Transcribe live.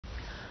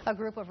A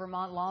group of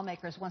Vermont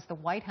lawmakers wants the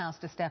White House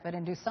to step in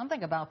and do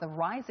something about the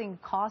rising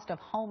cost of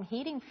home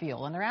heating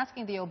fuel. And they're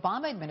asking the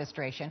Obama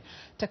administration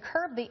to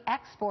curb the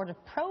export of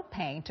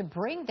propane to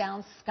bring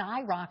down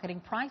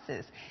skyrocketing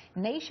prices.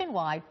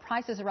 Nationwide,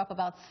 prices are up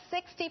about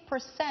 60%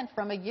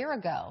 from a year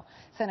ago.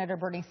 Senator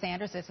Bernie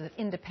Sanders is an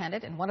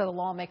independent and one of the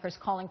lawmakers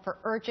calling for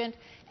urgent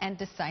and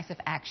decisive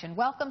action.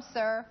 Welcome,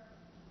 sir.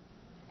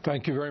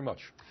 Thank you very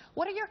much.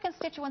 What are your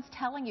constituents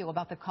telling you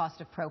about the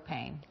cost of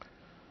propane?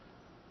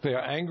 They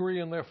are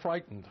angry and they're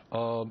frightened.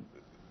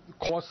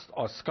 Costs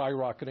are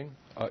skyrocketing.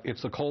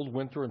 It's a cold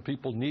winter and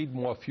people need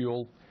more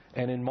fuel.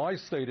 And in my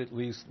state, at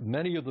least,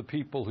 many of the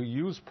people who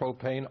use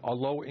propane are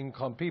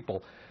low-income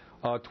people.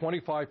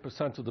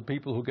 25% of the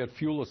people who get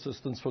fuel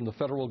assistance from the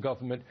federal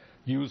government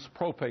use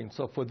propane.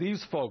 So for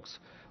these folks,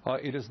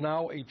 it is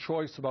now a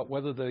choice about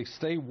whether they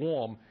stay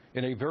warm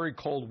in a very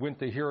cold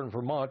winter here in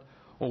Vermont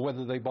or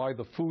whether they buy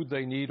the food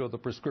they need or the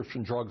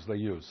prescription drugs they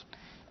use.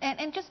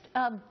 And just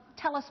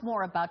tell us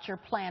more about your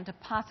plan to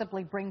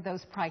possibly bring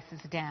those prices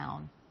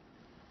down.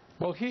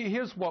 Well,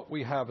 here's what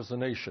we have as a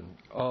nation.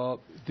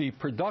 The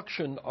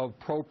production of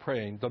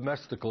propane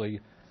domestically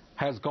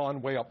has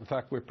gone way up. In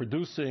fact, we're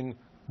producing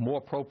more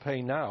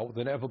propane now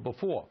than ever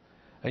before.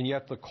 And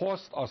yet the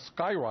costs are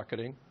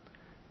skyrocketing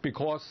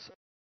because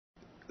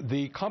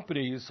the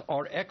companies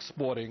are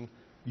exporting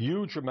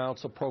huge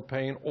amounts of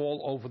propane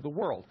all over the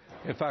world.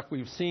 In fact,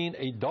 we've seen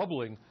a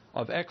doubling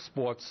of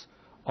exports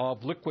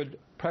of liquid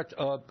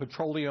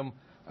petroleum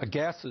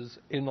gases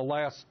in the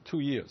last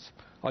 2 years,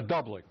 a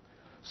doubling.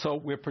 So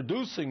we're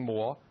producing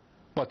more,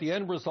 but the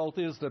end result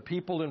is that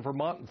people in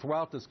Vermont and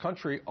throughout this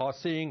country are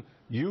seeing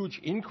huge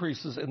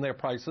increases in their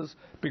prices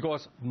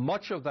because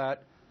much of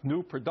that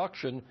new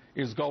production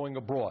is going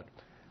abroad.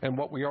 And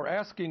what we are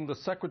asking the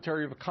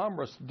Secretary of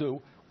Commerce to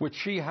do, which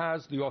she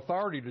has the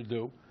authority to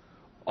do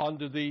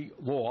under the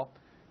law,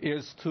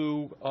 is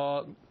to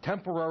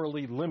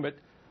temporarily limit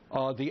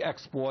the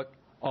export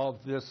of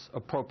this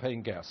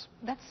propane gas.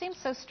 That seems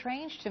so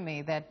strange to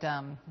me that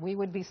we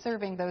would be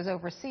serving those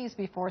overseas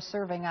before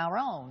serving our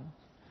own.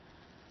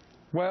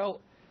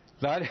 Well,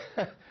 that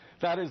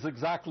is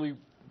exactly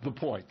the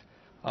point.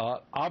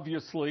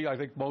 Obviously, I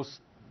think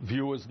most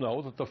viewers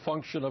know that the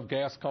function of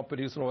gas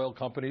companies and oil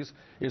companies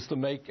is to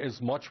make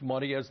as much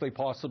money as they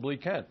possibly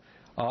can.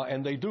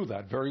 And they do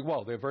that very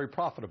well. They're very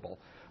profitable.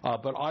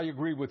 But I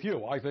agree with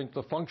you. I think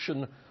the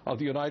function of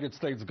the United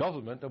States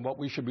government and what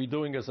we should be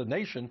doing as a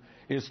nation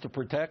is to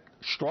protect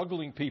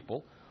struggling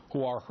people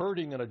who are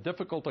hurting in a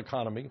difficult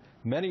economy.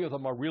 Many of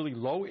them are really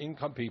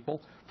low-income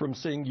people from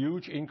seeing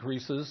huge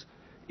increases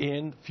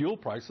in fuel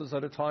prices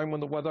at a time when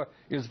the weather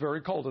is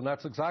very cold. And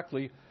that's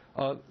exactly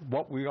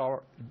what we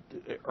are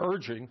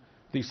urging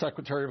the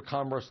Secretary of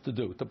Commerce to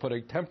do, to put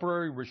a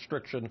temporary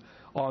restriction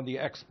on the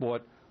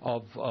export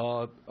of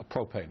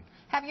propane.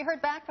 Have you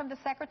heard back from the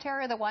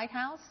Secretary of the White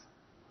House?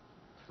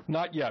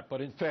 Not yet,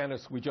 but in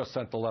fairness, we just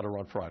sent the letter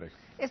on Friday.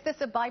 Is this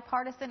a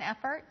bipartisan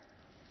effort?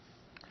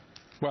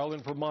 Well,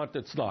 in Vermont,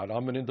 it's not.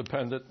 I'm an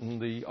independent, and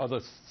the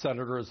other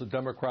senator is a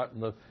Democrat,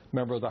 and the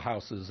member of the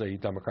House is a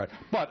Democrat.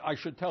 But I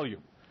should tell you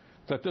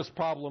that this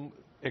problem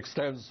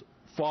extends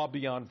far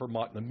beyond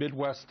Vermont. In the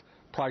Midwest,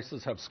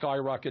 prices have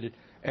skyrocketed,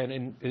 and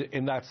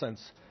in that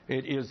sense,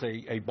 it is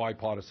a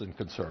bipartisan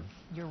concern.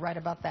 You're right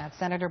about that.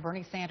 Senator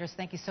Bernie Sanders,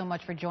 thank you so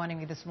much for joining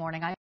me this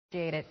morning. I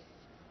appreciate it.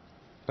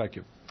 Thank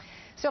you.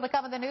 Still to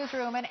come in the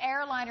newsroom, an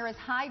airliner is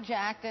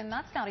hijacked, and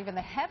that's not even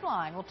the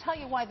headline. We'll tell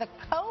you why the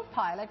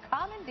co-pilot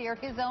commandeered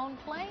his own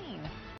plane.